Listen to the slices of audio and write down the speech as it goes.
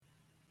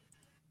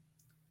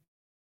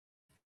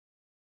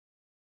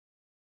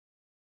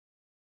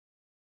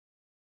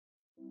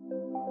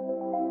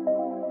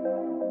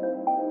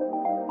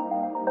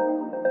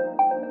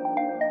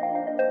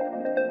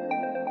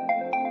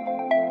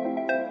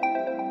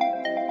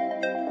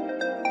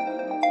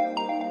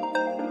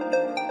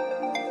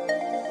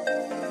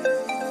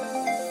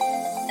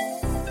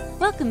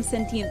welcome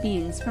sentient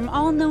beings from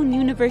all known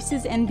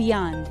universes and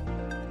beyond.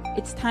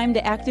 It's time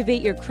to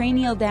activate your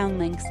cranial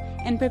downlinks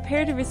and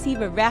prepare to receive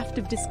a raft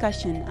of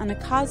discussion on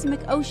a cosmic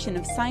ocean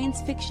of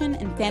science fiction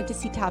and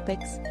fantasy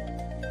topics,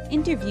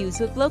 interviews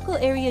with local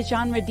area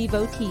genre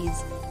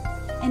devotees,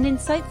 and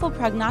insightful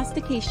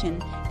prognostication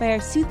by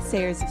our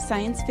soothsayers of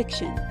science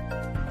fiction,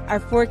 our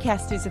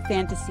forecasters of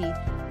fantasy,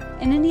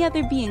 and any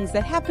other beings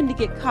that happen to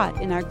get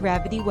caught in our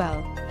gravity well.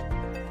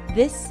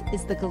 This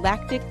is the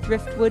Galactic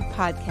Driftwood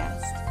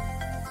Podcast.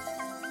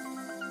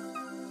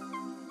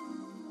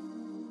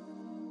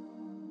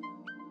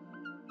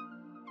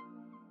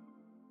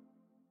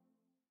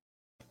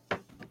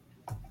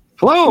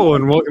 Hello,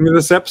 and welcome to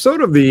this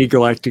episode of the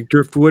Galactic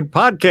Driftwood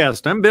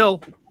Podcast. I'm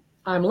Bill.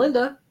 I'm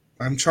Linda.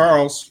 I'm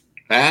Charles.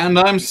 And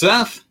I'm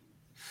Seth.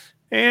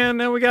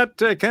 And we got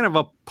kind of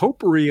a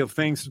potpourri of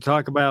things to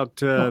talk about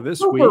this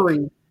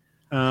week.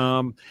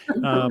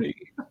 Maybe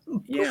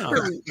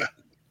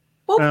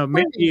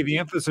the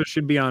emphasis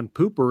should be on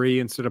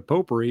poopery instead of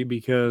potpourri,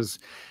 because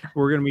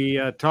we're going to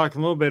be talking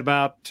a little bit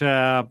about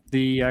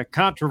the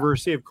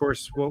controversy. Of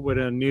course, what would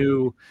a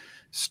new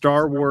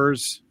Star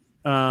Wars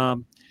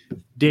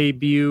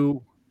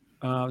debut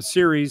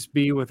series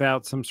be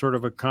without some sort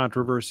of a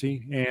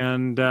controversy?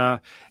 And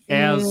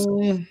as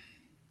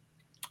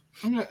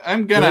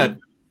I'm gonna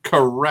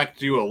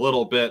correct you a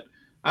little bit.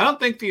 I don't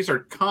think these are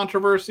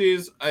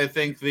controversies. I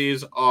think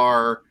these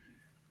are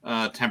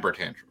temper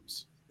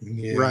tantrums.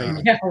 Yeah.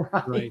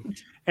 Right.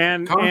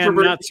 And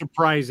not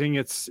surprising.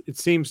 It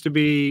seems to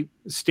be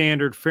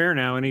standard fare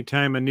now.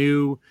 Anytime a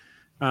new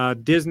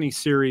Disney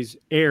series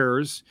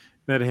airs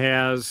that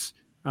has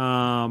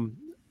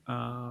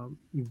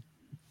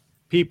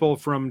people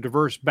from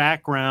diverse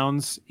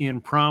backgrounds in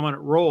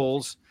prominent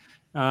roles,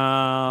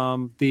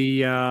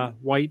 the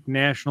white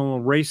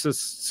national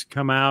racists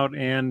come out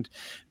and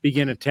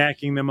begin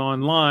attacking them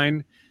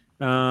online.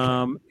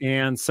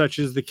 And such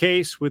is the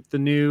case with the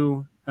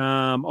new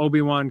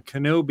Obi-Wan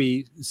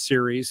Kenobi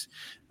series.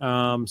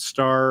 The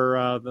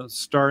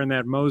star in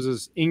that,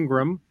 Moses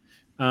Ingram,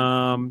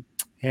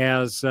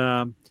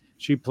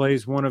 she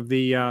plays one of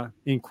the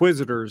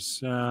Inquisitors,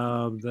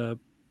 the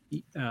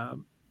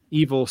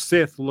evil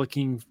Sith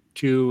looking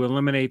to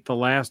eliminate the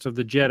last of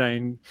the Jedi.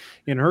 And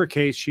in her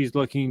case, she's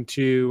looking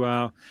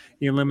to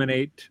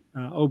eliminate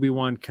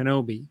Obi-Wan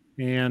Kenobi.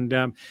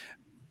 And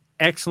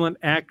excellent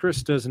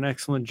actress, does an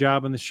excellent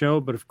job in the show.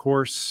 But of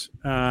course,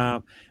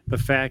 the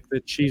fact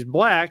that she's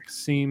black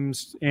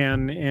seems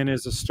and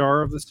is a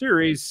star of the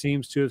series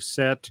seems to have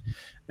set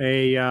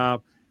a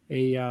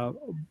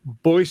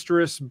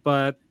boisterous,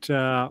 but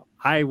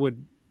I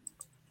would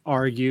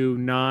argue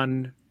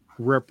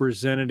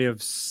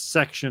non-representative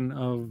section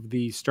of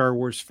the Star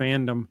Wars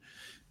fandom.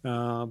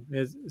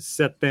 It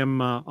set them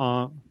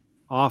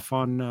off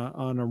on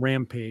a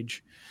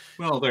rampage.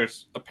 Well,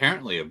 there's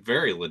apparently a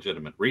very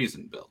legitimate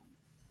reason, Bill.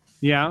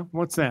 Yeah,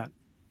 what's that?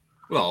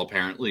 Well,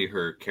 apparently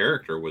her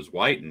character was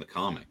white in the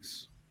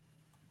comics.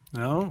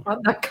 Oh,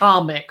 The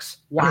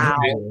comics. Wow.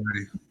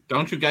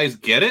 Don't you guys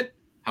get it?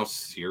 How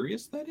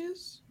serious that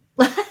is?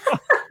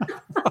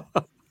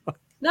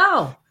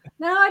 No,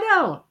 I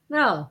don't.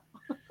 No.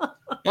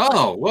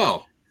 Oh,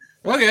 well.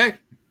 Okay.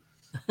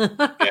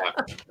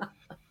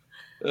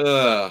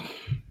 Yeah.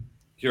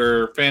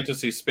 Your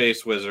fantasy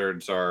space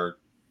wizards are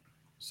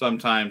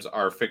sometimes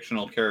our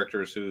fictional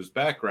characters whose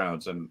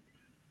backgrounds and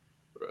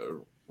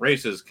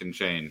races can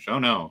change. Oh,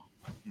 no.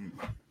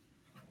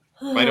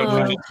 Why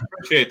don't you just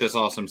appreciate this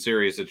awesome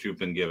series that you've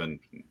been given?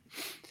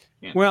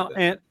 Well,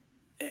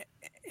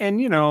 and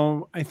you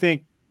know, I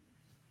think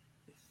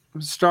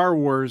Star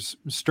Wars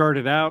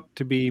started out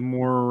to be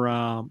more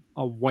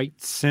a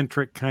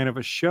white-centric kind of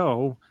a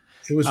show.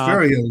 It was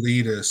very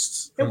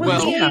elitist.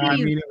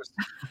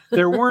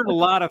 There weren't a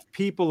lot of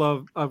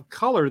people of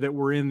color that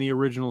were in the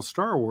original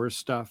Star Wars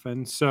stuff.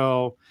 And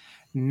so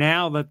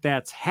now that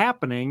that's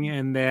happening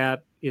and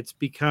that it's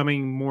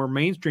becoming more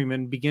mainstream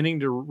and beginning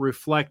to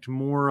reflect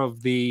more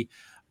of the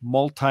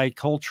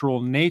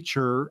multicultural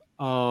nature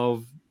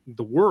of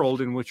the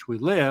world in which we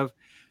live,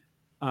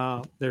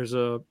 there's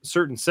a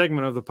certain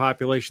segment of the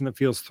population that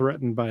feels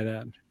threatened by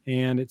that.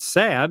 And it's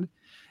sad.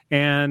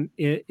 And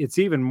it's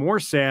even more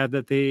sad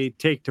that they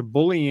take to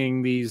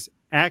bullying these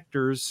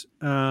actors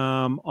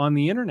on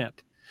the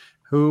internet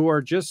who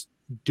are just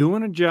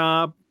doing a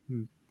job,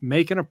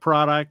 making a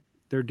product.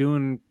 They're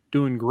doing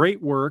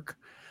great work.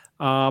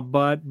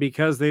 But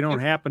because they don't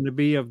happen to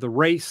be of the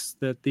race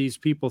that these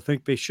people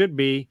think they should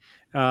be,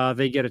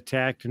 they get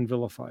attacked and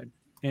vilified.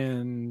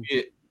 And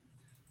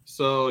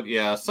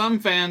some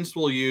fans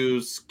will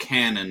use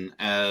canon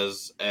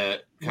as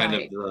kind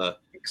of the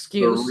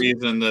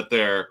reason that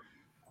they're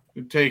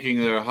taking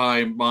their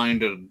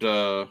high-minded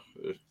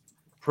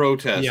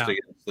protest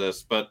against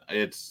this, but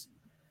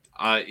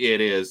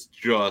it is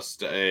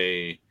just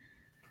a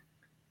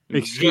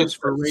excuse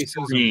for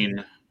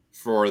racism.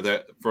 For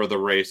the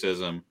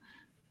racism.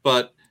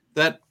 But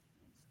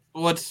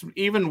what's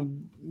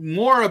even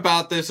more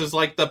about this is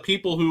like the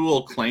people who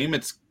will claim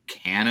it's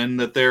canon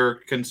that they're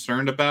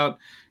concerned about.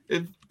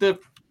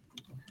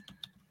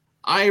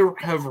 I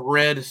have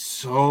read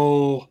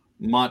so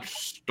much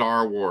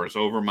Star Wars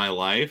over my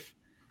life,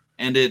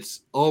 and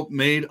it's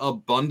made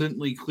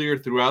abundantly clear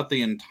throughout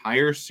the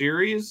entire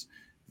series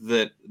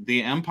that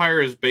the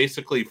Empire is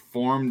basically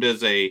formed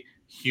as a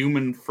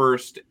human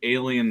first,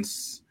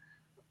 aliens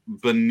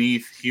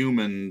beneath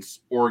humans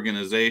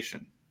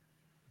organization.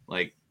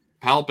 Like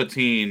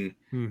Palpatine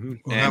and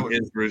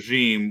his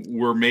regime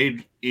were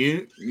made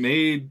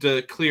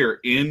clear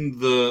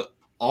in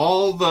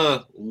all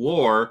the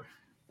lore,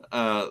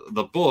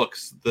 the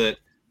books, that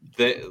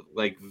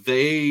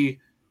they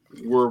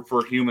were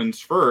for humans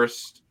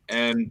first,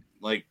 and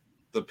like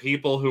the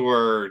people who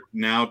are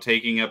now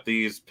taking up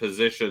these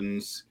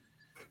positions,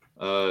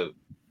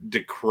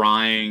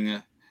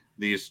 decrying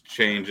these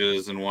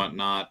changes and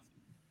whatnot,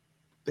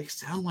 they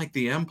sound like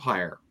the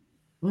Empire.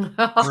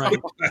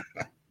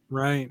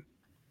 Right.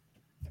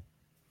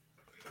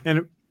 And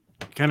it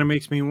kind of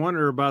makes me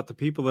wonder about the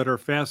people that are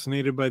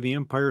fascinated by the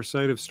Empire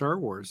side of Star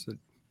Wars, that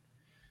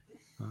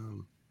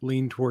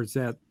lean towards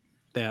that.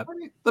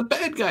 The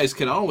bad guys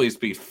can always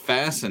be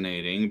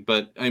fascinating,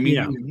 but I mean,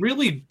 you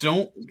really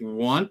don't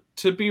want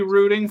to be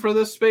rooting for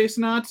the space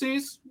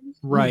Nazis.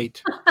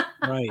 Right.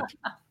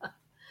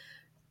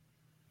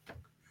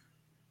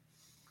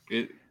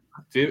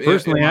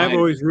 Personally, I've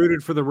always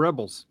rooted for the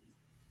rebels.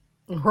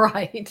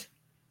 Right.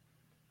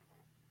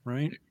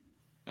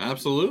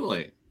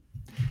 Absolutely.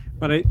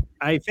 But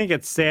I think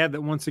it's sad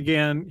that once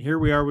again, here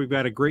we are, we've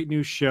got a great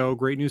new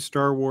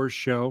Star Wars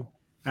show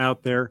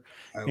out there.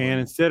 And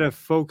instead of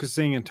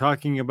focusing and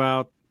talking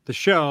about the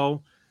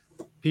show,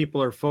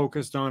 people are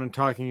focused on and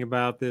talking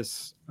about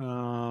this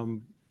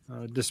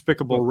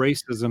despicable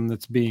racism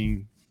that's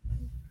being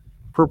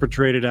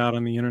perpetrated out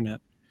on the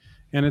internet.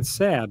 And it's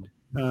sad.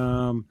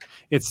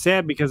 It's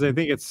sad because I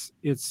think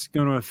it's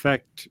going to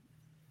affect.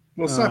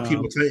 Well, it's not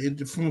people.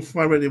 From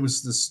what I read, it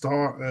was the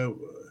star.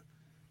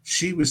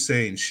 She was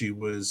saying she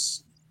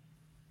was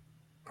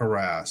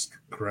harassed,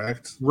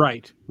 correct?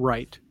 Right.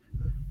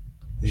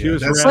 She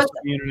was harassed on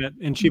the internet,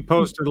 and she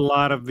posted a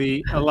lot of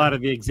the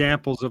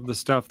examples of the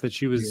stuff that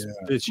she was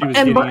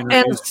getting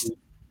introduced to.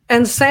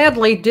 And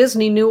sadly,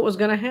 Disney knew it was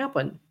going to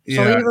happen,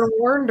 so they even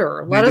warned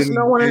her. Let us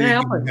know when it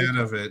happened.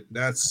 Of it.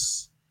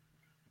 That's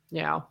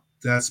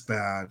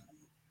bad.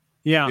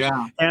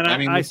 Yeah. And I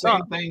mean, I the saw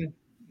same thing.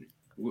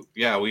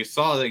 Yeah, we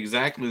saw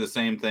exactly the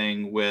same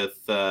thing with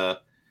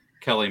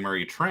Kelly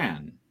Marie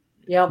Tran.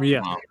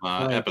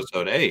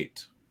 Episode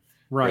 8,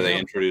 where they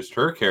introduced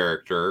her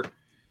character,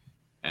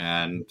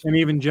 and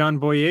even John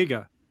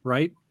Boyega,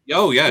 right?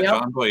 Oh yeah,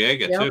 John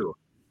Boyega too.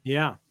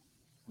 Yeah,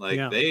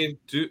 they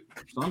do.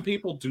 Some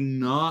people do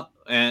not,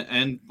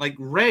 and like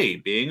Rey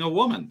being a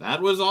woman,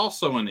 that was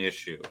also an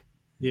issue.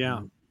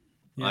 Yeah.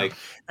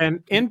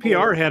 And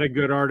NPR had a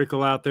good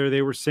article out there.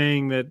 They were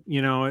saying that,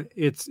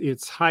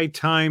 it's high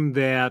time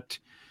that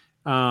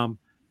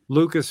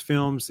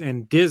Lucasfilms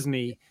and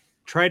Disney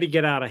try to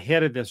get out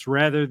ahead of this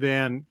rather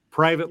than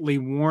privately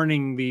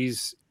warning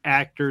these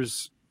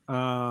actors,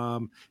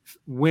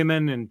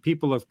 women and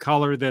people of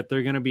color, that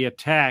they're going to be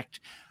attacked.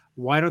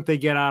 Why don't they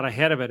get out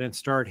ahead of it and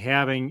start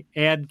having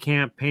ad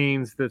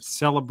campaigns that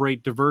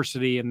celebrate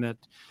diversity, and that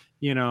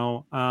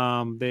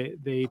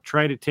they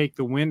try to take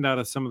the wind out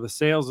of some of the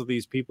sails of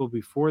these people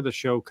before the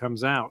show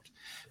comes out.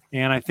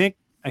 And I think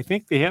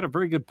they had a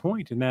very good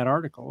point in that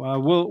article.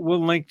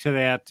 We'll link to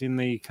that in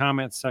the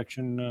comments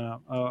section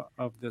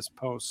of this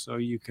post, so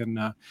you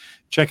can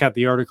check out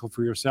the article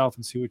for yourself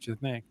and see what you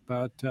think.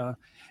 But so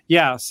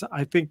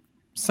I think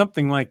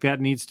something like that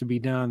needs to be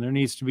done. There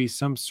needs to be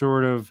some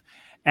sort of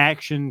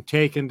action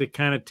taken to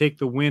kind of take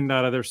the wind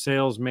out of their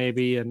sails,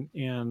 maybe,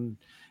 and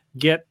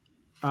get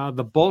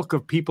the bulk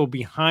of people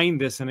behind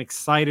this and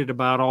excited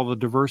about all the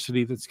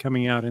diversity that's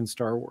coming out in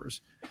Star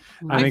Wars.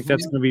 I think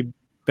that's going to be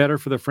better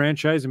for the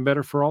franchise and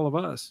better for all of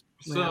us.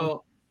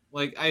 So,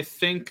 I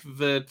think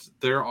that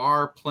there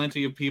are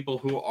plenty of people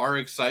who are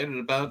excited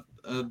about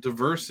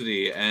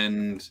diversity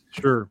and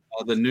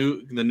the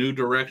new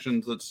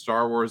directions that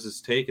Star Wars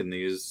has taken.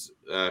 These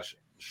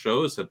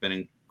shows have been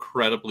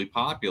incredibly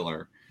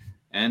popular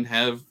and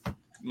have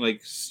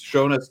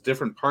shown us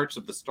different parts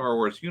of the Star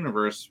Wars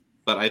universe.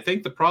 But I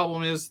think the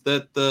problem is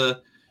that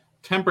the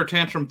temper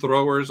tantrum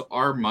throwers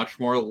are much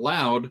more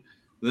loud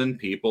than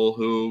people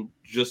who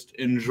just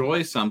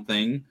enjoy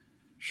something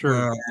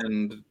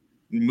and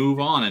move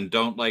on and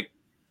don't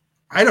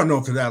I don't know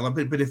if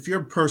that, but if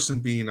you're a person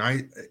being,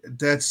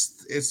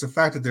 it's the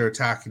fact that they're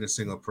attacking a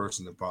single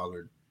person that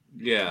bothered.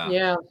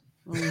 Yeah.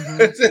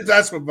 Mm-hmm.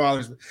 That's what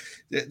bothers me.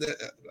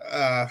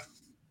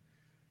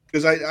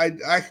 Because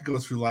I could go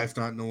through life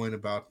not knowing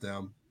about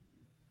them.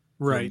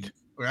 Right.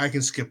 I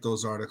can skip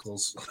those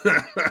articles.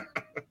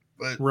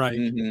 But right.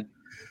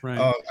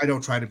 I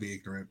don't try to be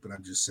ignorant, but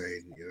I'm just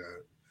saying,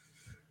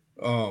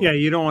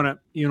 you don't want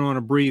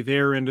to breathe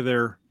air into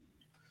their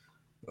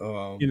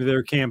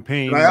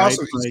campaign. I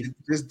also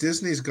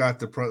Disney's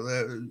got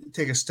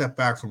take a step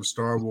back from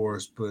Star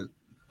Wars, but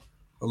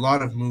a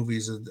lot of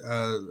movies,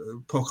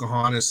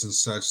 Pocahontas and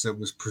such, that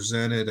was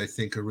presented, I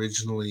think,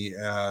 originally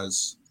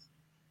as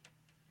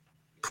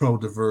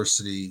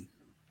pro-diversity,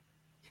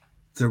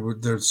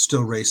 there's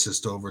still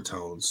racist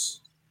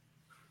overtones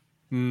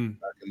Mm,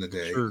 back in the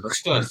day. sure.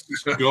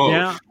 Go.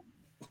 Yeah.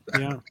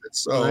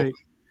 So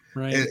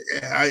Right.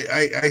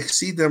 I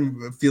see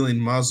them feeling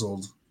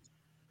muzzled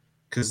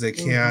because they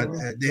can't.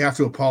 They have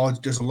to apologize.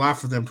 There's a lot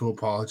for them to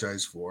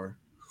apologize for.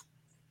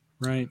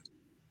 Right.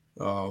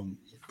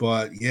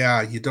 But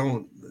yeah, you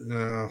don't.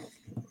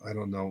 I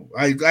don't know.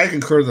 I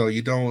concur though.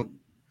 You don't.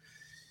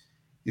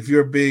 If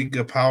you're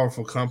a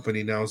powerful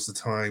company, now's the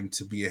time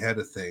to be ahead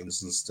of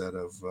things instead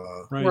of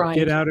Right.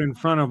 Get out in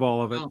front of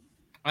all of it. Well,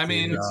 I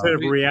mean, instead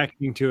of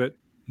reacting to it.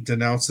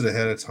 Denounce it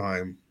ahead of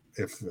time.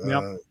 If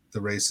the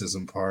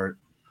racism part.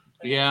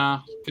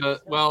 Yeah.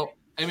 Well,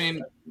 I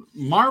mean,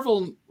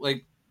 Marvel,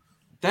 like,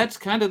 that's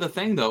kind of the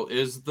thing, though,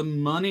 is the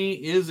money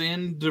is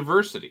in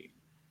diversity.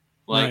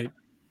 Like,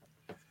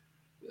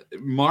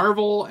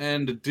 Marvel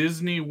and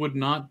Disney would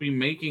not be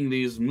making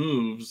these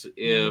moves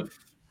if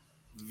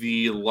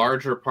the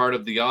larger part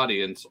of the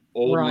audience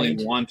only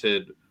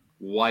wanted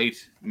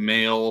white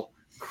male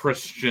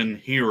Christian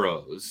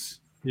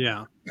heroes.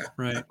 Yeah.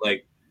 Right.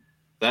 Like,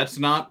 that's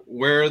not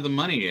where the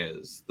money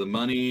is. The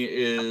money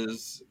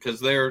is because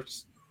they're,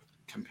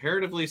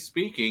 comparatively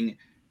speaking,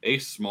 a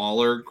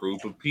smaller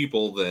group of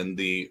people than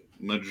the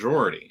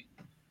majority.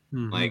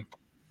 Mm-hmm. Like,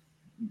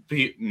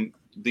 the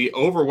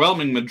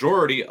overwhelming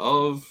majority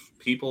of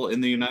people in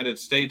the United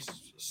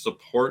States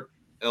support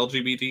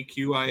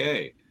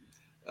LGBTQIA.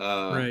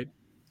 Right.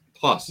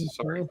 Plus,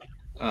 sorry.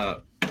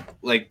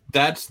 Like,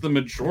 that's the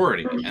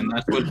majority, and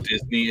that's what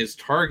Disney is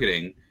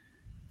targeting.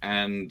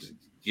 And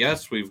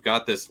yes, we've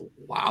got this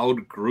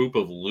loud group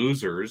of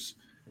losers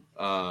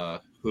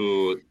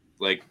who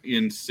like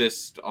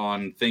insist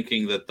on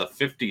thinking that the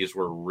 50s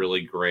were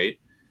really great,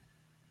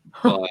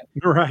 but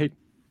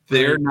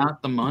they're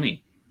not the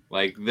money.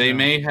 Like, they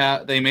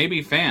may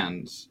be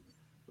fans,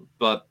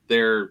 but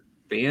they're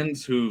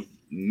fans who've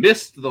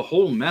missed the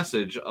whole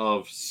message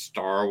of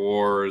Star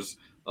Wars,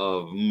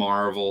 of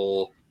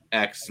Marvel,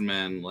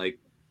 X-Men. Like,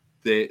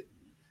 I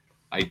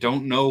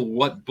don't know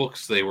what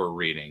books they were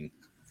reading.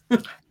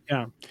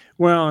 Yeah.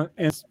 Well,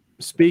 and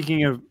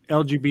speaking of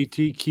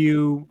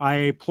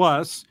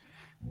LGBTQIA+,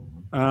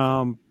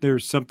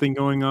 there's something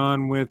going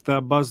on with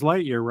Buzz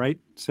Lightyear, right?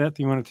 Seth,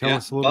 you want to tell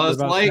us a little bit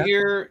about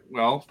Lightyear, that?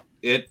 Well,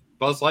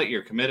 Buzz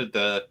Lightyear committed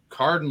the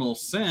cardinal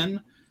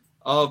sin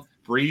of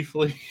very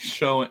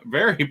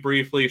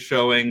briefly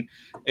showing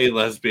a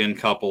lesbian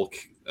couple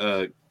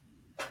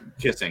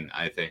kissing,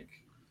 I think.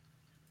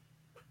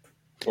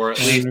 Or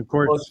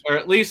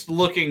at least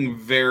looking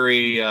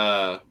very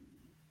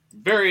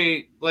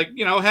like,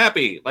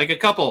 happy, like a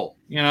couple,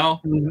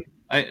 Mm-hmm.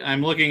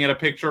 I'm looking at a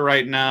picture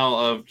right now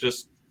of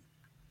just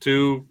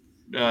two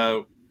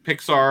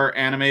Pixar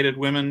animated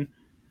women.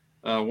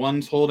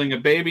 One's holding a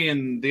baby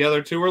and the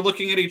other two are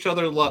looking at each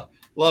other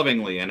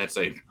lovingly, and it's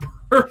a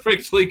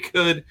perfectly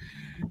good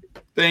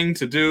thing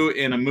to do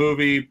in a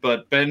movie,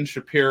 but Ben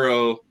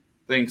Shapiro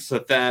thinks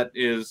that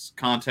is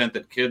content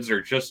that kids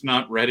are just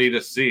not ready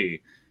to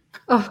see.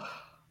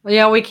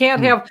 Yeah, we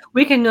can't have.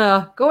 We can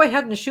go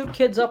ahead and shoot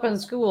kids up in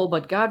school,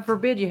 but God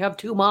forbid you have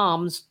two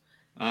moms.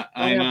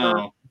 I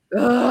know.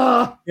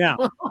 Yeah,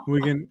 we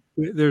can.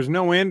 There's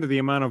no end to the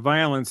amount of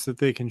violence that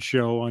they can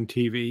show on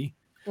TV.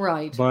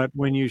 Right. But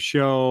when you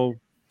show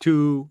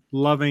two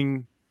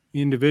loving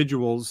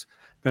individuals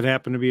that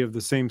happen to be of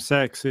the same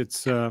sex,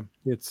 it's a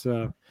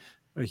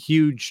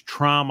huge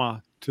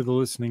trauma to the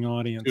listening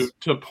audience.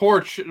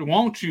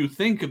 Won't you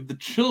think of the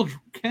children?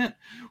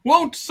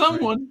 Won't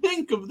someone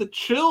think of the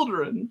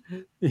children?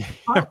 Yeah,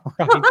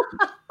 right.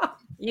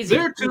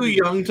 They're too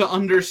young to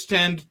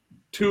understand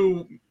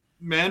two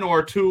men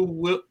or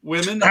two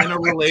women in a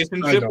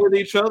relationship with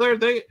each other.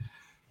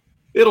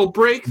 It'll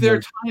break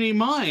their tiny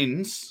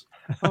minds.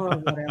 Or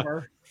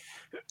whatever.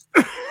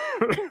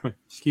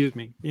 Excuse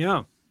me.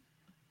 Yeah,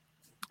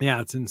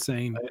 it's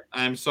insane.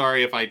 I'm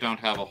sorry if I don't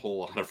have a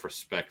whole lot of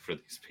respect for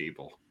these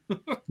people.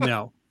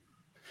 No.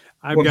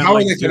 How are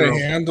they going to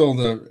handle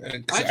the?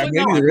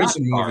 Maybe there is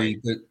a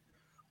movie, but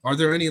are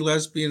there any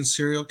lesbian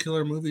serial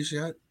killer movies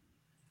yet?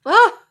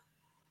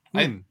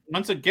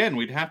 Once again,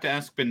 we'd have to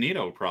ask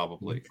Benito,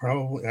 probably.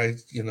 Probably,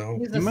 he's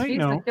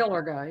a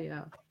killer guy.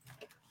 Yeah.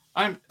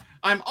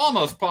 I'm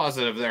almost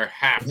positive there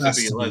have to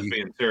be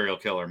lesbian serial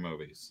killer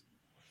movies.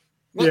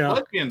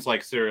 Lesbians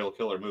like serial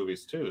killer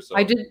movies too. So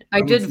I did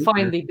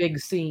find the big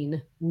scene.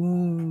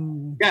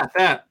 Ooh.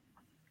 Yeah,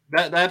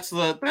 that's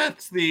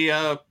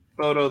the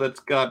photo that's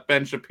got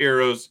Ben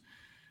Shapiro's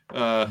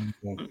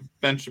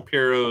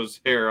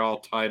hair all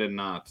tied in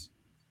knots.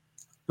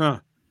 Huh.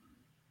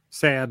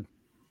 Sad.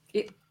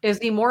 Is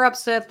he more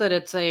upset that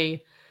it's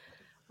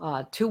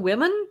two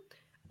women,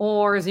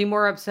 or is he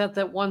more upset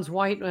that one's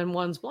white and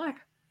one's black?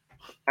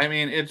 I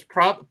mean, it's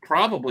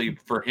probably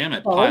for him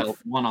it piled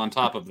one on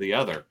top of the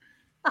other.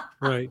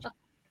 Right.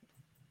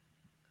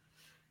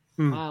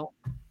 Wow.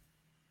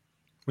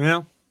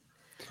 Well,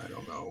 I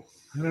don't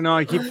know.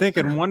 I keep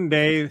thinking one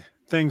day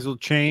things will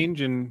change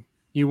and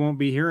you won't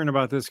be hearing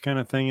about this kind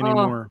of thing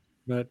anymore.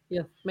 But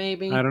yeah,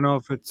 maybe. I don't know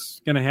if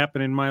it's going to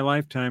happen in my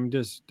lifetime.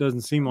 Just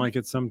doesn't seem like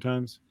it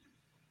sometimes.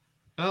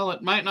 Well,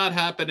 it might not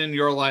happen in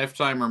your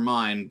lifetime or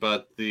mine,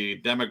 but the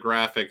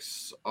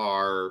demographics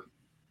are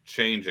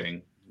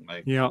changing.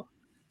 Like, Yeah.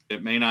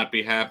 it may not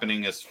be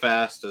happening as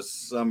fast as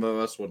some of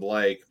us would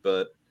like,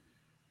 but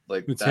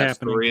like It's that's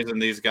happening. the reason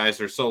these guys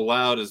are so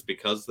loud is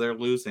because they're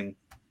losing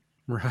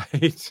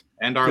Right.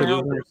 and are Yeah.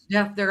 losers.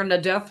 Yeah, they're in the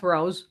death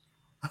rows.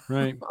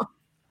 Right.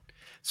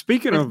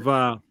 Speaking of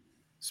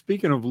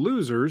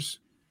losers,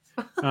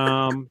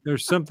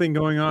 there's something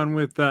going on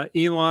with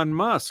Elon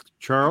Musk,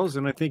 Charles,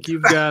 and I think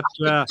you've got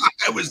I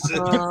was he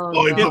put God.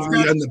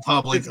 me in the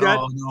public. it's got-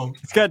 Oh no.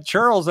 it's got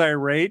Charles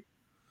irate.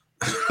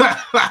 Yeah,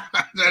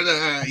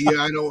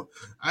 I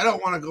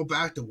don't want to go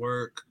back to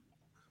work.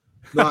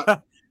 Not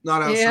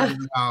outside Yeah. of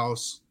the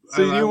house.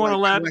 So I you want to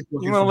like let working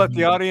from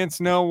the home. audience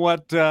know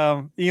what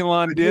Elon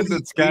I did? think he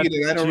That's got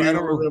tweeted- I don't you-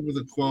 remember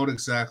the quote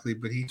exactly,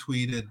 but he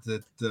tweeted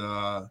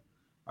that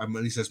at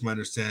least that's my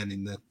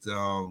understanding that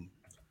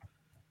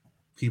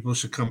people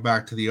should come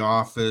back to the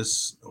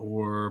office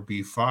or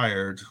be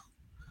fired.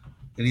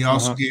 And he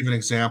also gave an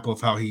example of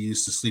how he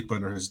used to sleep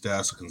under his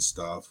desk and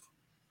stuff.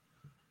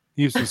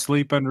 He used to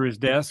sleep under his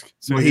desk,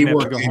 so Well, he he didn't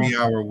have to worked go home.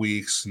 80-hour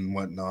weeks and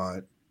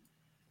whatnot.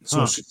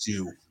 So Huh. should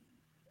you.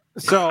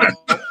 So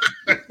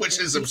Which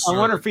is absurd. I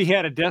wonder if he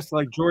had a desk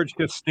like George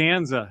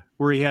Costanza,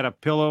 where he had a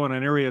pillow and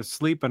an area of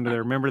sleep under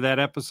there. Remember that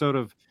episode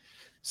of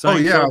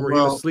Seinfeld yeah, where he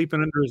well- was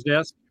sleeping under his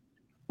desk?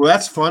 Well,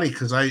 that's funny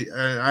because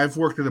I've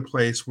worked at a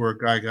place where a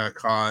guy got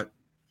caught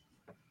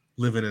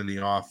living in the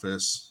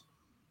office.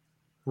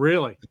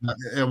 Really?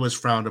 It was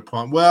frowned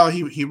upon. Well,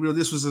 he really,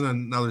 this was in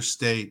another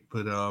state,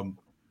 but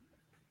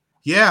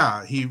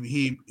yeah,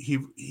 he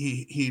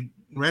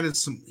rented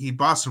some. He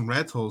bought some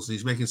rentals. And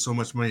he's making so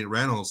much money at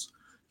rentals.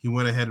 He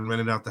went ahead and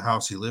rented out the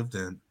house he lived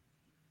in.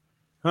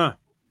 Huh.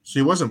 So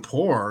he wasn't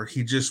poor.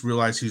 He just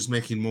realized he was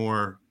making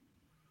more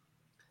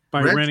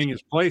By Rent- renting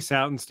his place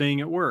out and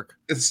staying at work.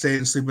 and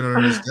staying sleeping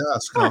under his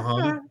desk.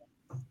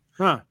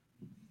 Huh.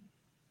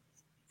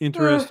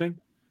 Interesting.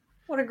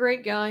 What a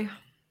great guy.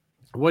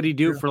 What'd he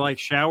do for like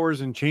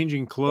showers and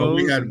changing Well,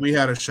 clothes? we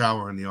had a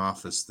shower in the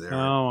office there.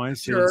 Oh, I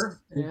see. Sure.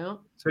 Yeah.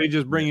 So he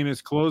just bring in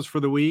his clothes for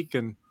the week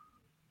and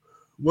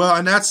Well,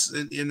 and that's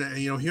in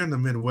here in the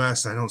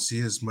Midwest, I don't see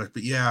it as much,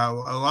 but yeah, a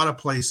lot of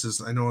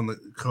places I know on the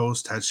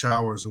coast had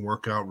showers and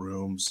workout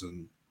rooms,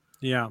 and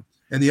yeah.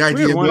 the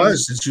idea one-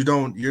 was that you're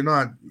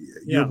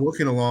Yeah.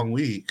 working a long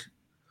week.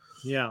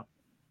 Yeah.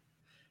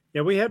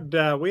 Yeah, we had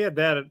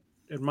that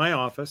at my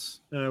office.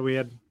 We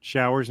had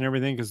showers and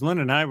everything because Lynn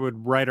and I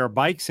would ride our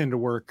bikes into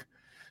work.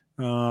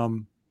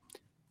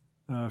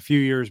 A few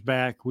years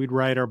back, we'd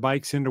ride our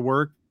bikes into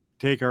work,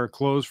 take our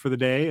clothes for the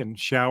day, and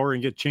shower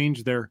and get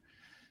changed there.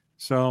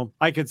 So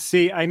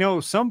I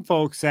know some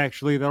folks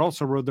actually that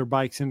also rode their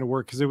bikes into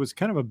work because it was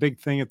kind of a big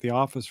thing at the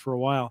office for a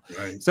while.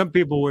 Right. Some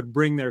people would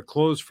bring their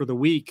clothes for the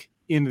week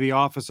into the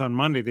office on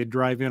Monday. They'd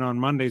drive in on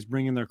Mondays,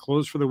 bring in their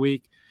clothes for the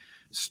week,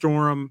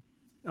 store them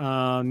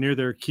near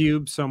their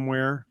cube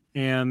somewhere,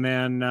 and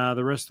then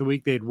the rest of the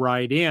week they'd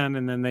ride in,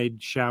 and then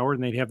they'd shower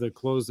and they'd have their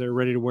clothes there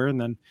ready to wear, and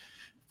then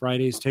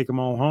Fridays take them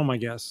all home, I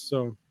guess.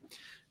 So,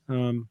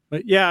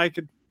 but yeah, I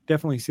could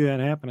definitely see that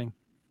happening.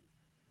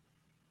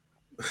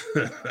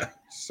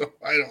 So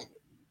I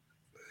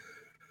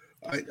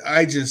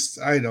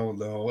don't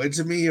know. And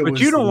to me, But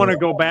you don't want to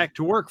go back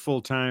to work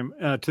full time,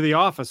 to the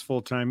office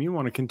full time. You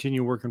want to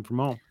continue working from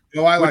home.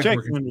 No, I which like I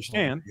working can from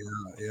understand.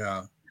 home.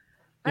 Yeah.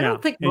 I Yeah.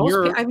 don't think And most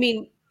you're- people, I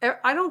mean,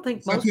 I don't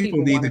think Some most people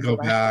need wanna to go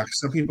back.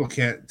 Some people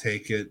can't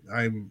take it.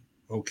 I'm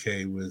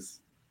okay with.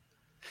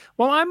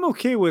 Well, I'm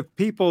okay with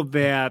people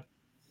that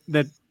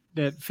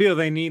feel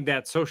they need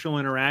that social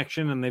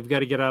interaction and they've got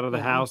to get out of the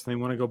Mhm. house and they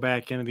want to go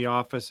back into the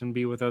office and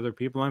be with other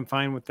people. I'm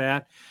fine with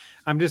that.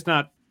 I'm just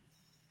not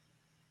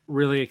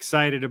really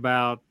excited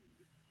about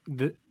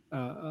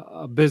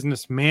a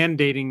business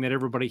mandating that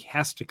everybody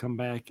has to come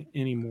back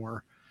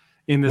anymore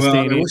in this Well, day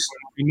and it age. was-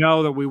 We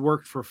know that we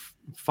worked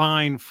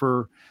fine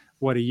for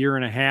a year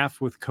and a half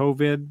with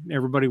COVID.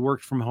 Everybody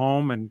worked from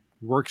home and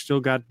work still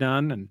got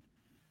done and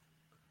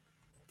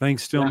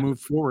things still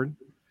moved forward.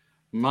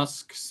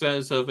 Musk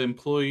says of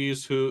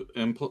employees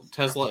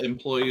Tesla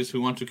employees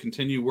who want to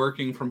continue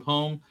working from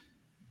home,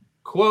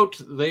 quote,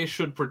 they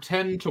should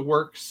pretend to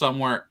work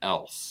somewhere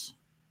else.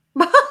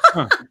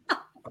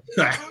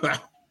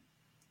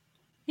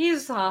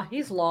 He's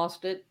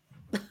lost it.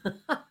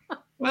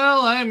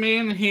 Well, I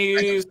mean, he's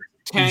He's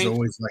tanked.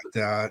 always like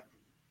that.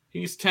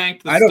 He's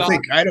tanked the I don't stock.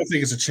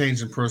 think it's a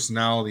change in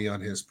personality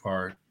on his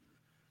part.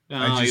 No,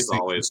 I just he's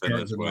think always we're been starting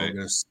this to way.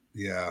 notice.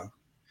 Yeah.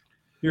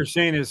 You're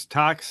saying his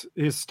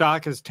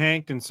stock has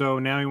tanked, and so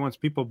now he wants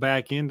people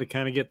back in to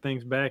kind of get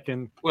things back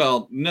in.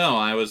 Well, no,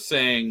 I was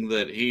saying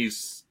that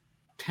he's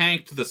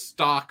tanked the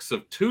stocks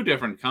of two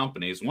different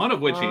companies, one of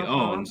which he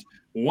owns,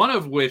 one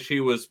of which he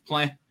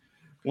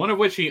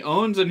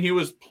owns, and he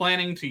was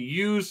planning to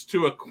use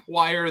to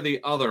acquire the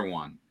other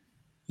one.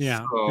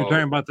 Yeah, So- you're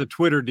talking about the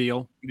Twitter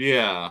deal.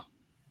 Yeah.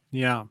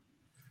 Yeah,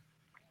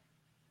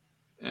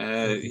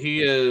 He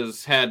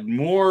has had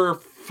more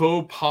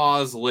faux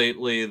pas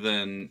lately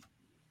than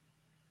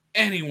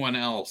anyone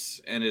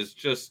else, and is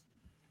just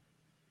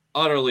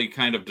utterly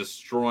kind of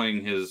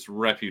destroying his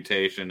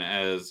reputation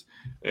as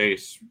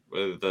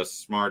the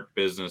smart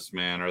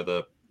businessman or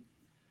the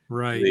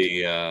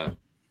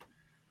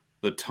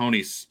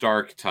Tony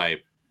Stark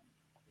type.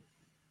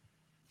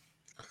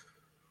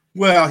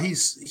 Well,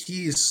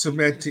 he's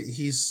cementing.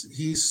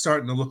 He's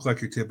starting to look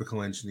like your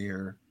typical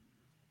engineer.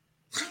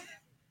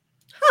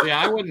 Yeah,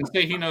 I wouldn't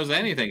say he knows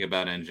anything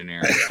about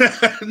engineering.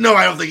 No,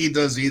 I don't think he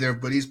does either.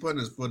 But he's putting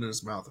his foot in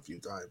his mouth a few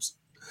times.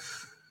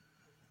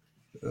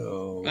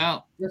 Oh,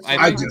 Well,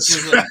 I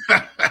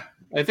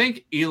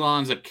think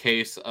Elon's a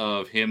case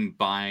of him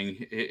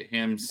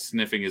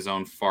sniffing his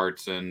own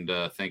farts and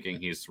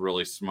thinking he's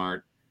really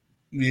smart.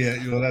 Yeah,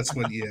 that's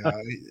what. Yeah,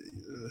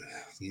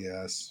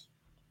 yes.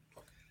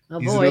 Oh,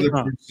 He's boy.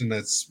 another person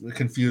that's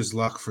confused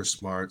luck for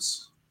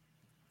smarts.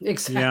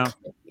 Exactly.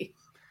 Yeah.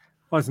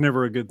 Well, it's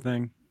never a good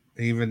thing.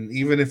 Even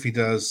if he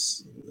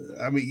does,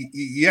 I mean,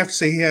 you have to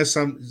say he has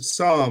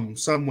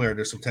somewhere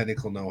there's some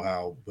technical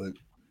know-how, but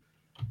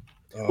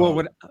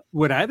well,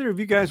 would either of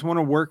you guys want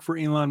to work for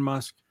Elon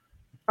Musk?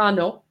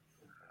 No.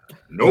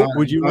 Nope.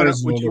 Would you want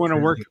to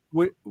work?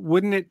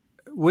 Wouldn't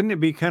it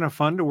be kind of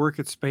fun to work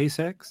at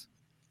SpaceX?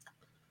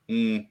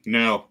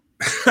 No.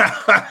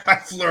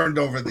 I've learned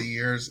over the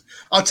years.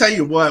 I'll tell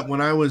you what.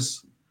 When I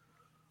was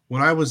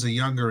a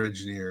younger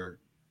engineer,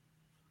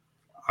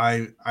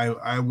 I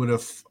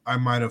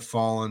might have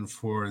fallen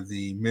for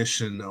the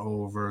mission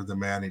over the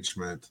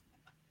management.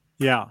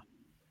 Yeah.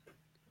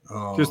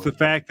 Just the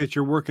fact that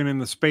you're working in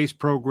the space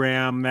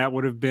program, that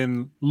would have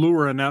been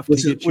lure enough to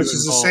get you involved. Which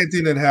is the same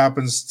thing that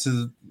happens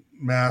to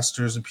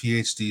masters and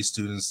PhD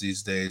students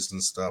these days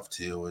and stuff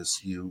too.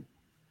 You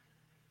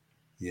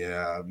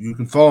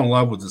can fall in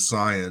love with the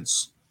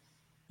science.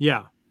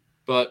 Yeah.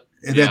 But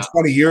then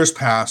 20 years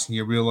pass and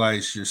you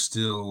realize you're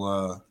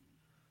still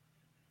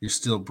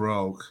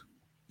broke.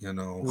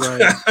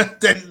 Right.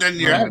 then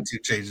your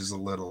attitude changes a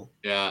little.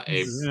 Yeah,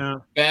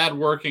 bad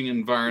working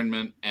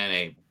environment and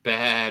a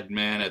bad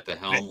man at the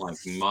helm like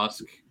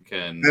Musk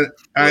can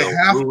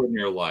ruin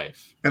your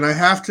life. And I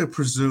have to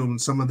presume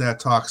some of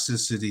that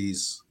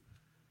toxicities,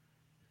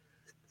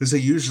 because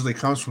it usually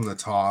comes from the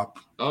top.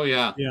 Oh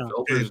yeah, yeah.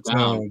 Filters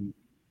down.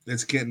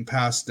 It's getting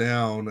passed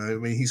down. I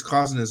mean, he's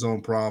causing his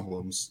own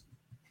problems.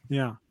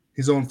 Yeah,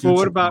 his own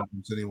future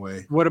problems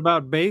anyway. What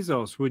about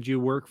Bezos? Would you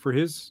work for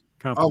his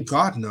company? Oh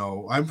God,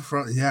 no. I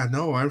remember. Yeah,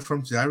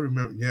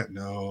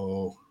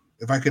 no.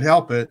 If I could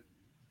help it.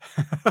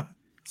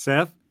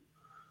 Seth?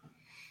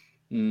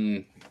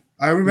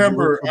 I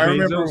remember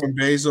when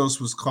Bezos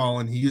was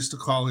calling. He used to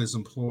call his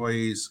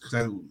employees,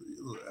 because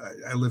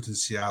I lived in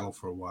Seattle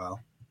for a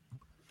while.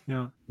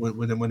 Yeah.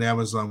 When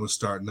Amazon was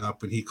starting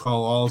up, and he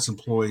called all his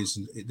employees,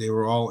 and they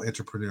were all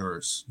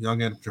entrepreneurs,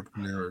 young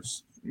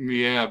entrepreneurs.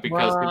 Yeah,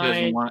 because he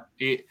doesn't want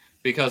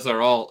because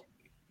they're all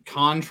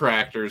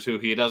contractors who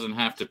he doesn't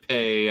have to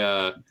pay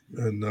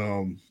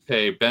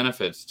pay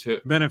benefits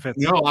to. Benefits.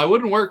 No, I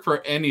wouldn't work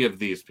for any of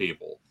these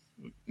people.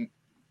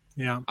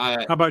 Yeah.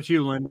 How about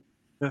you, Linda?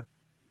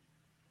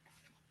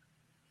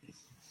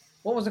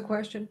 What was the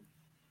question?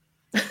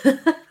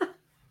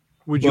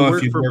 Would you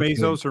work for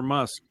Bezos or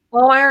Musk?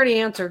 Oh, I already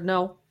answered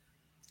no.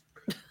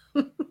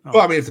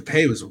 Well, I mean, if the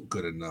pay was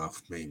good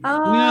enough, maybe.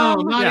 No,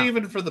 not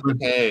even for the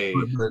pay.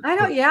 I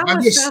don't. Yeah,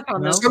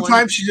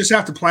 sometimes you just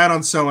have to plan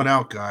on selling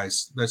out,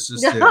 guys. That's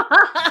just it.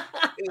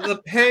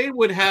 The pay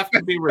would have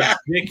to be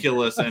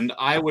ridiculous, and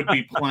I would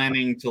be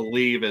planning to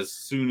leave as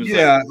soon as.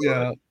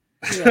 Yeah.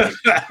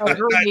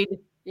 Agreed.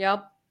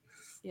 Yep.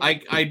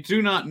 I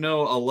do not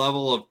know a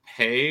level of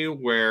pay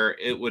where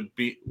it would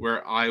be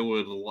where I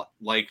would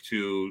like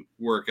to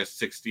work a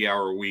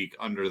 60-hour week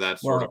under that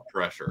sort of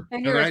pressure.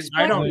 And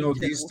I don't know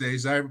these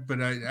days. I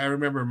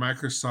remember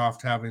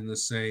Microsoft having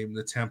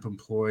the temp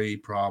employee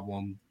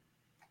problem,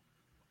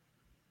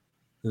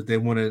 that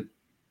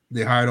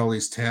they hired all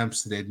these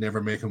temps, they'd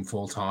never make them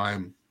full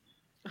time.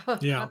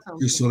 Yeah,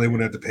 just so they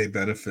wouldn't have to pay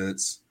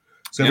benefits.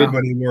 So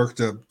everybody worked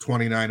a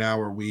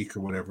 29-hour week or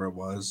whatever it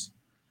was.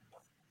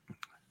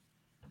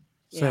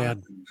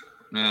 Sad.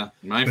 Yeah,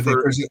 my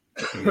first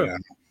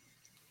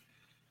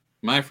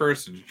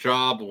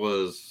job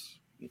was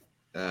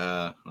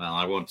well,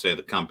 I won't say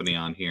the company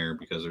on here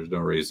because there's no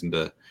reason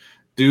to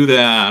do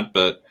that,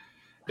 but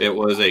it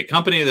was a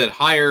company that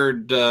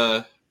hired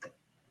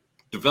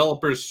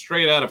developers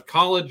straight out of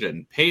college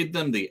and paid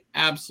them the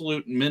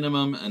absolute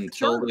minimum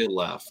until they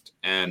left,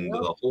 and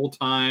the whole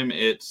time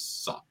it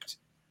sucked.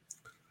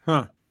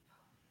 Huh.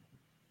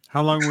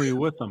 How long were you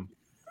with them?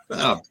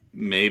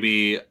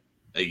 Maybe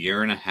a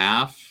year and a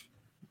half.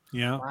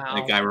 Yeah. Wow.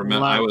 Like I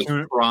remember I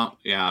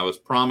was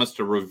promised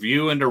a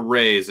review and a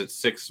raise at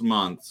 6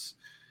 months,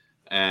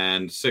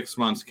 and 6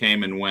 months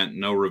came and went,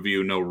 no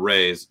review, no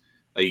raise.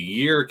 A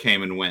year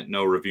came and went,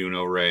 no review,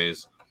 no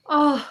raise.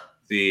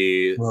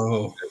 The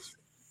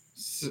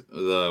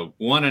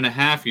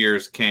 1.5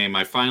 years came,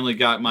 I finally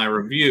got my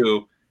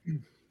review,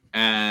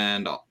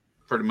 and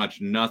pretty much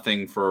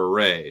nothing for a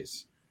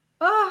raise.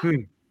 I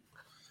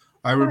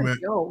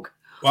remember.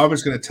 Well, I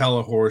was going to tell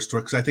a horror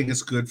story because I think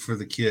it's good for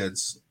the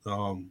kids.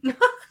 Because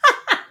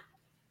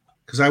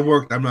because I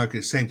worked. I'm not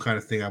the same kind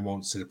of thing. I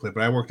won't say the place,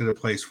 but I worked at a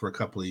place for a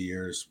couple of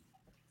years,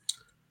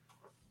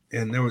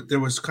 and there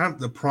was kind of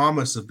the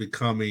promise of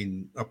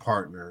becoming a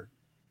partner.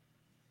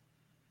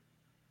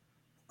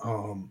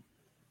 And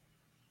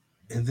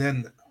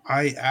then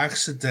I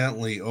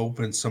accidentally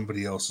opened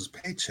somebody else's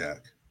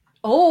paycheck.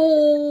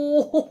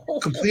 Oh,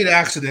 Complete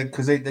accident,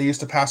 because they used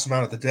to pass them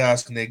out at the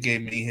desk, and they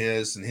gave me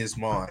his and his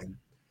mine.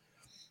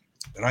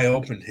 And I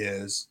opened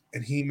his,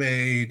 and he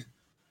made.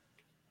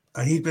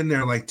 He'd been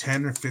there like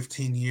 10 or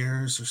 15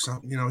 years or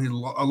something. You know, he a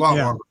lot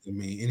longer than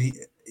me, and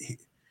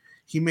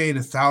he made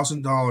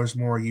 $1,000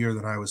 more a year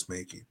than I was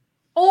making.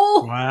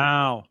 oh,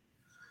 Wow.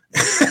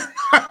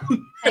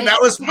 And that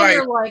was my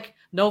like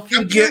no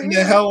future. I'm getting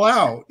the hell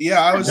out.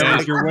 Yeah, I was That was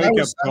like, your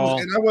wake-up call.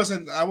 and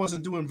I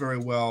wasn't doing very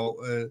well.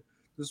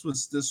 This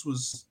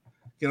was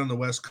get on the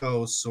West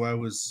Coast, so I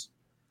was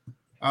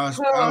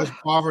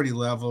poverty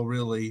level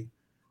really,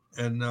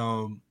 and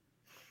and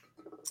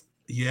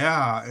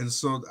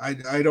so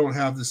I don't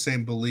have the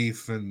same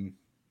belief in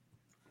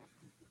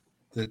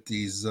that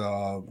these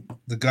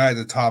the guy at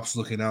the top's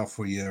looking out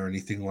for you or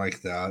anything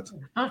like that.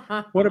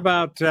 What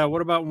about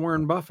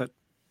Warren Buffett?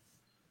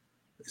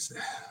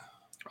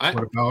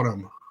 What about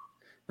him?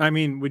 I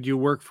mean, would you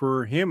work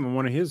for him and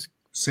one of his?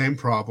 Same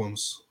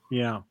problems.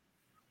 Yeah.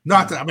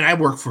 Not that, I mean, I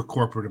work for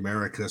corporate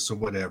America, so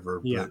whatever.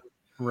 Yeah. But,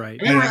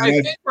 Right. I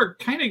think we're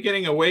kind of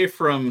getting away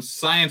from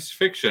science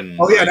fiction.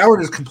 oh yeah, now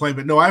we're just complaining.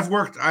 But no, I've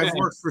worked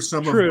for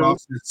some True. of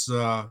Buffett's.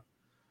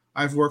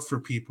 I've worked for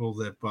people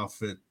that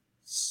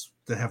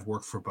have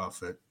worked for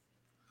Buffett.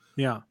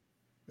 Yeah.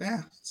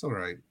 Yeah, it's all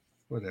right.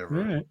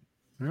 Whatever.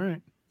 All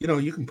right. You know,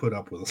 you can put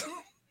up with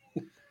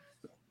it.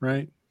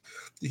 Right.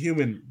 The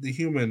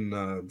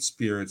human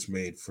spirit's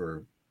made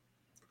for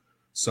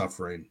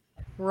suffering.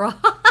 Right.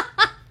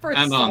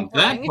 And on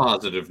that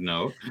positive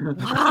note,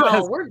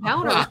 wow, we're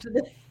downers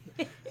today.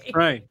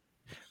 Right.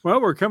 Well,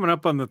 we're coming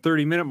up on the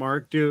 30-minute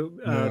mark to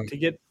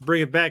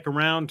bring it back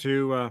around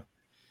to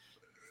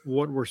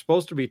what we're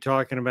supposed to be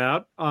talking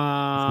about.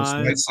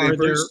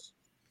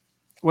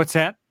 What's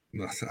that?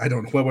 No, I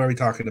don't know. What were we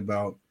talking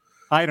about?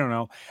 I don't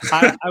know.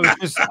 I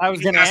was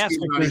going to ask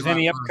if there's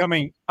any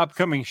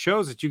upcoming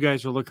shows that you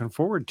guys are looking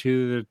forward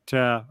to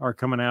that are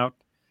coming out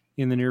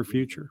in the near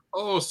future.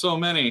 Oh, so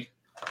many.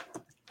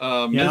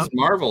 Ms.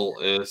 Marvel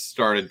is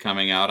started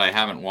coming out. I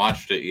haven't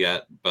watched it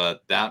yet,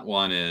 but that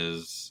one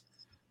is.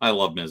 I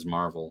love Ms.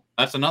 Marvel.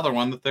 That's another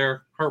one that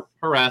they're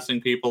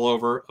harassing people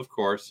over, of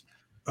course.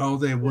 Oh,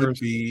 they would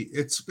be.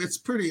 It's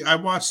pretty. I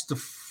watched the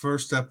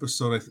first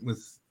episode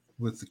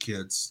with the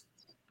kids,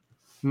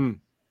 and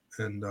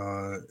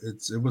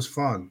it was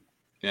fun.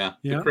 Yeah,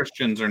 the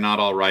Christians are not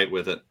all right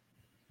with it.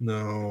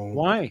 No,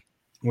 why?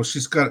 Well,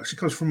 she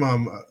comes from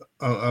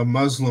a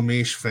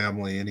Muslimish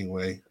family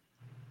anyway.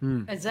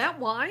 Is that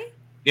why?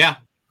 Yeah.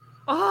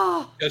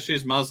 Oh, because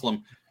she's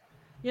Muslim.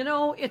 You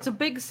know, it's a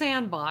big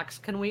sandbox.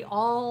 Can we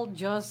all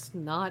just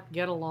not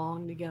get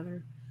along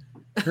together?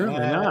 Sure,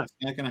 not. It's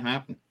not going to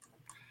happen.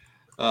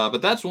 But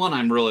that's one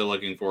I'm really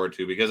looking forward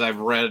to because I've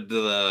read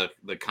the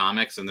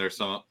comics and there's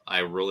some I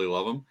really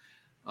love them.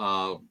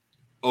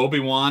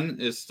 Obi-Wan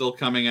is still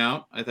coming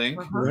out, I think.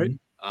 Right.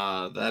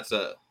 That's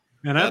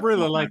and I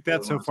really like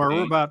that so far.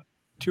 We're about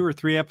 2 or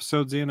 3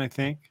 episodes in, I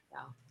think.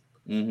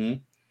 Yeah. Mm-hmm.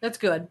 That's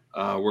good.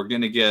 We're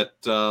gonna get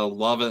Thor: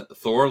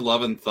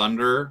 Love and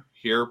Thunder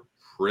here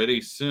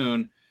pretty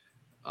soon.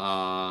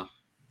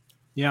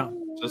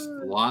 Just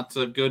lots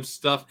of good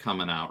stuff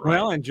coming out. Right?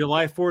 Well, and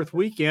July 4th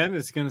weekend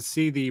is going to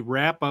see the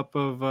wrap up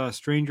of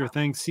Stranger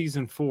Things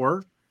season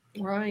 4.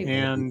 Right.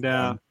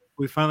 And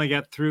we finally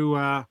got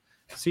through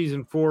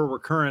season 4. We're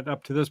current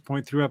up to this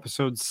point through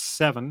episode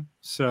 7.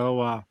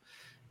 So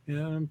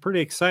I'm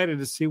pretty excited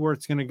to see where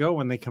it's going to go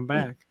when they come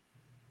back.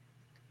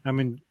 I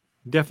mean,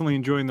 definitely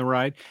enjoying the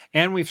ride.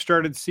 And we've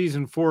started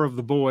season 4 of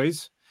The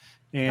Boys.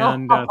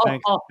 And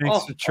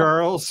thanks to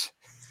Charles.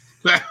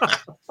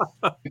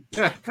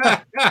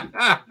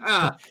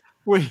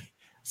 We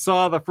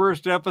saw the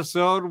first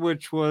episode,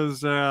 which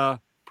was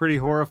pretty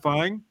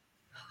horrifying.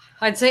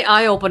 I'd say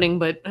eye-opening,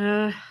 but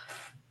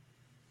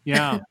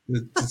yeah,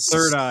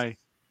 third eye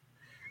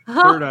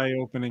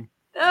opening.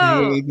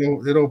 Oh.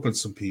 It opened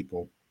some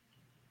people.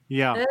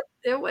 Yeah,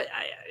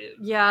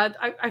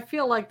 I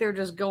feel like they're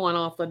just going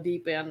off the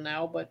deep end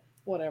now, but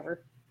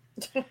whatever.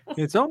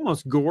 It's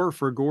almost gore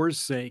for gore's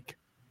sake.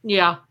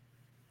 Yeah.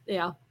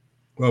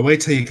 Well,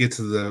 wait till you get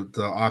to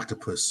the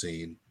octopus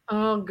scene.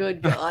 Oh,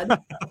 good God!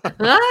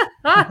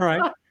 All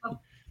right. I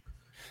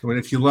mean,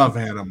 if you love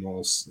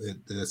animals,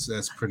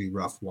 that's pretty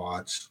rough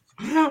watch.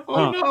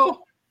 Oh no!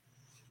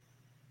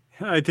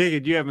 I take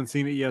it you haven't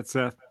seen it yet,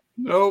 Seth.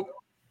 Nope.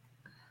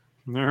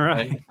 All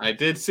right. I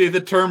did see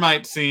the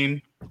termite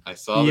scene. I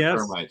saw the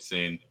termite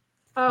scene.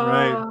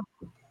 Right.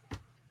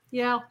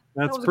 Yeah.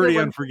 That's pretty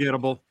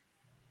unforgettable.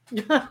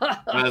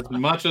 As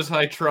much as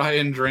I try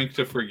and drink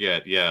to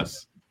forget,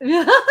 yes.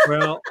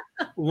 Well,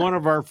 one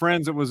of our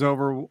friends that was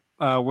over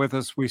with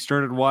us, we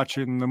started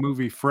watching the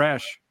movie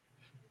Fresh,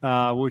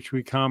 which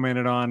we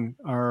commented on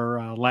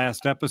our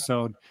last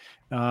episode,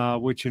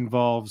 which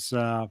involves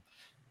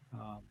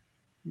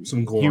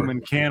Some gore.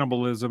 human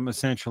cannibalism,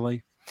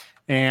 essentially.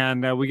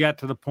 And we got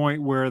to the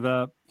point where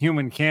the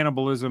human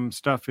cannibalism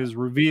stuff is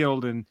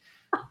revealed, and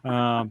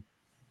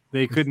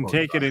they couldn't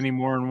take it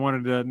anymore and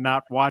wanted to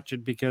not watch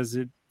it because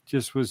it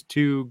just was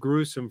too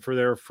gruesome for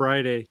their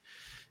Friday.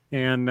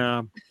 And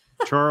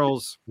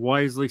Charles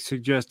wisely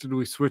suggested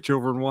we switch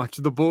over and watch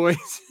The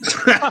Boys.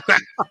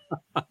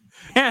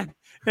 and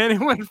it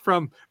went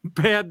from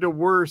bad to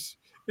worse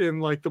in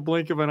like the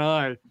blink of an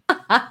eye.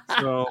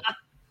 So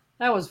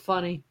that was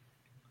funny.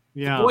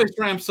 yeah. The Boys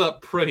ramps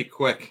up pretty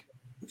quick.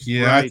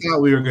 Yeah, Right. I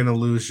thought we were going to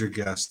lose your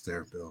guest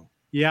there, Bill.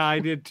 Yeah, I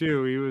did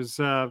too. He was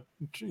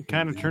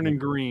kind of turning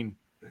green.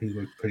 He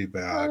looked pretty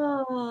bad.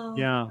 Oh.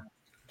 Yeah.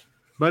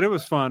 But it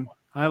was fun.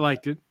 I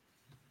liked it.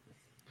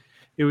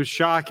 It was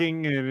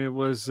shocking and it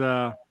was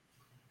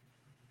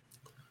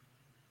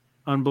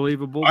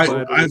unbelievable.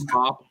 But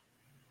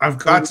I've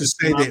got to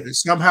say that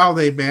somehow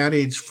they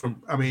managed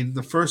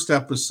the first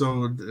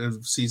episode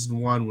of season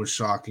 1 was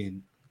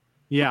shocking.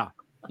 yeah.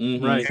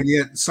 Mhm. Right. And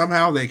yet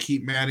somehow they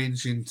keep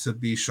managing to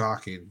be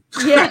shocking.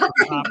 Yeah,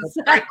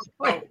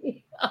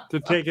 exactly. To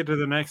take it to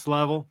the next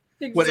level.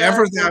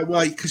 Whatever that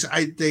was, because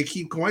they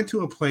keep going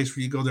to a place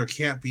where you go, there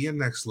can't be a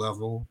next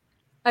level.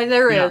 And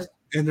there Yeah. is.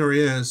 And there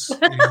is.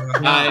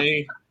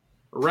 I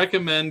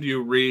recommend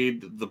you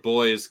read The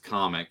Boys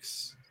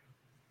comics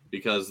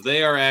because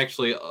they are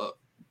actually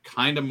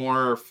kind of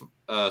more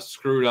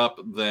screwed up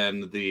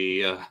than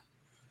the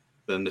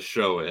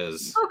show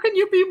is. How can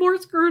you be more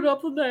screwed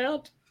up than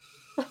that?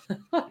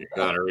 You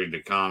gotta read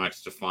the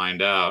comics to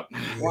find out.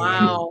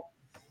 Wow.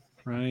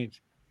 Right.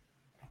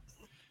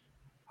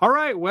 All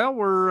right. Well,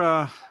 we're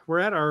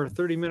at our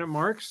 30-minute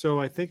mark, so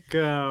I think we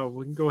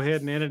can go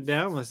ahead and end it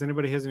down unless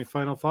anybody has any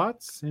final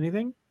thoughts,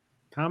 anything,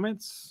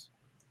 comments.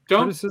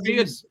 Don't be a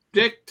criticisms?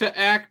 dick to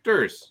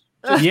actors.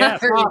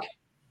 Yes,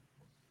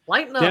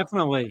 Lighten up.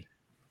 definitely.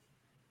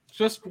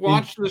 Just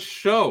watch the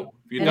show.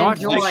 If you And don't Watch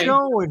enjoy. the like it,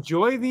 show,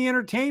 enjoy the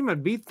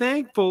entertainment. Be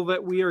thankful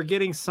that we are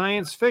getting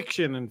science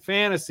fiction and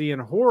fantasy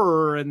and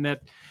horror, and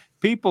that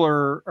people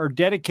are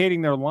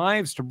dedicating their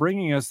lives to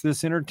bringing us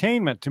this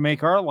entertainment to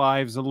make our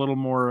lives a little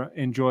more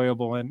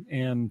enjoyable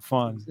and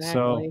fun.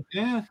 So Exactly.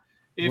 yeah.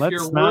 If Let's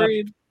you're not-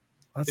 worried,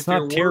 let's If you're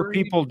not tear worried-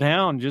 people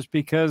down just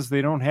because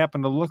they don't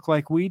happen to look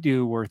like we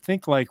do or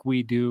think like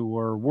we do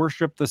or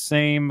worship the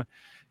same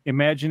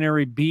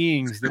imaginary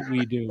beings that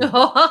we do.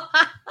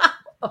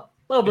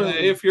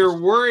 if you're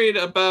worried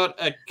about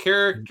a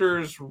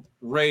character's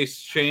race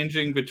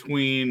changing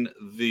between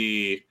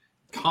the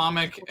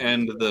comic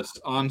and the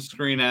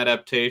on-screen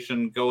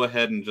adaptation, go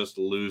ahead and just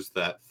lose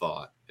that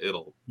thought.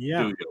 It'll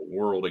Yeah. do you a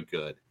world of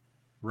good.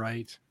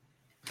 Right.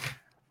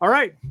 All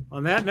right.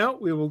 On that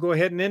note, we will go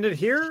ahead and end it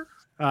here.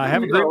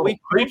 Have a We got great little week.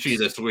 preachy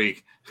folks. this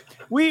week.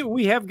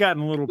 We have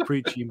gotten a little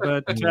preachy,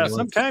 but Yeah,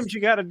 sometimes you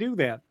got to do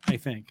that, I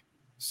think.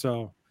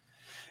 So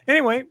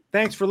anyway,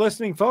 thanks for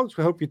listening, folks.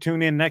 We hope you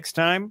tune in next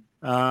time.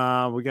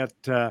 We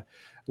got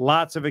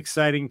lots of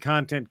exciting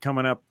content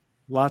coming up,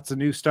 lots of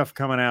new stuff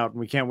coming out, and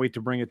we can't wait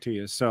to bring it to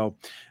you. So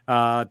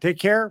take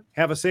care,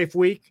 have a safe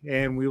week,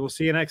 and we will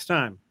see you next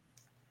time.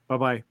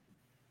 Bye-bye.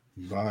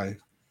 Bye.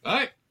 All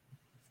right.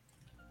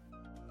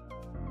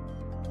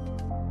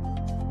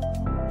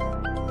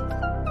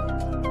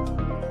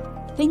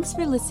 Thanks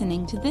for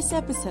listening to this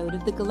episode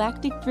of the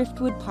Galactic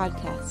Driftwood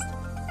Podcast.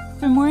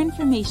 For more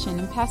information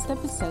and past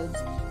episodes,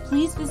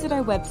 please visit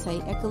our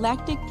website at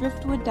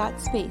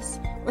galacticdriftwood.space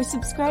or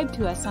subscribe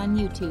to us on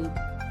YouTube.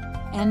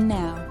 And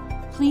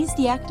now, please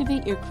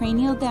deactivate your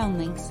cranial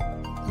downlinks,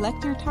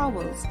 collect your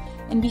towels,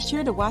 and be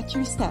sure to watch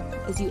your step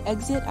as you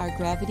exit our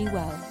gravity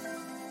well.